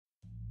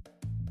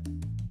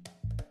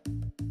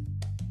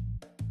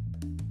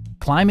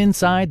Climb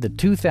inside the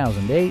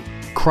 2008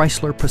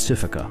 Chrysler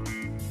Pacifica.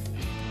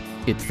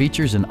 It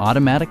features an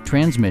automatic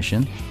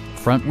transmission,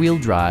 front-wheel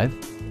drive,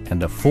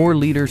 and a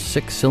 4-liter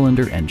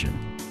 6-cylinder engine.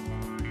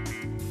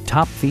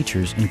 Top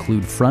features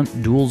include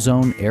front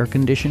dual-zone air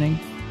conditioning,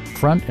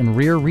 front and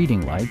rear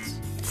reading lights,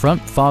 front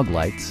fog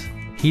lights,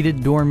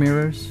 heated door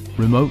mirrors,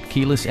 remote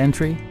keyless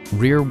entry,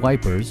 rear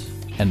wipers,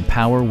 and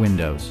power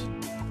windows.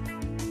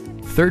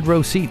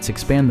 Third-row seats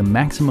expand the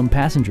maximum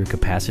passenger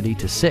capacity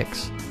to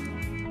 6.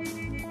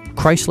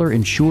 Chrysler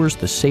ensures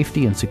the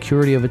safety and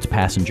security of its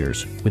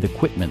passengers with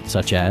equipment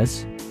such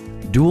as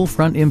dual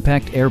front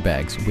impact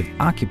airbags with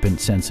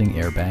occupant sensing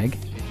airbag,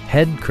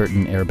 head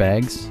curtain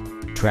airbags,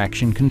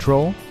 traction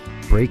control,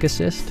 brake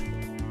assist,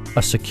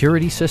 a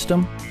security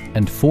system,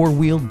 and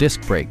 4-wheel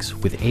disc brakes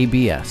with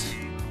ABS.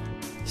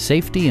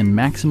 Safety and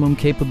maximum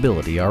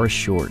capability are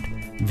assured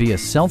via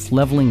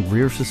self-leveling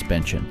rear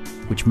suspension,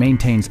 which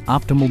maintains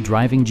optimal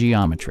driving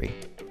geometry.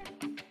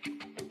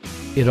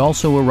 It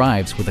also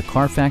arrives with a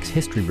Carfax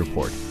history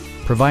report,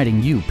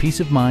 providing you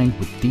peace of mind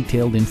with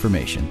detailed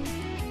information.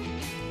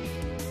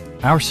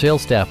 Our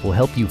sales staff will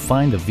help you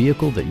find the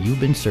vehicle that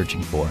you've been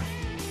searching for.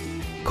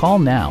 Call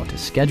now to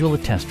schedule a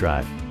test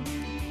drive.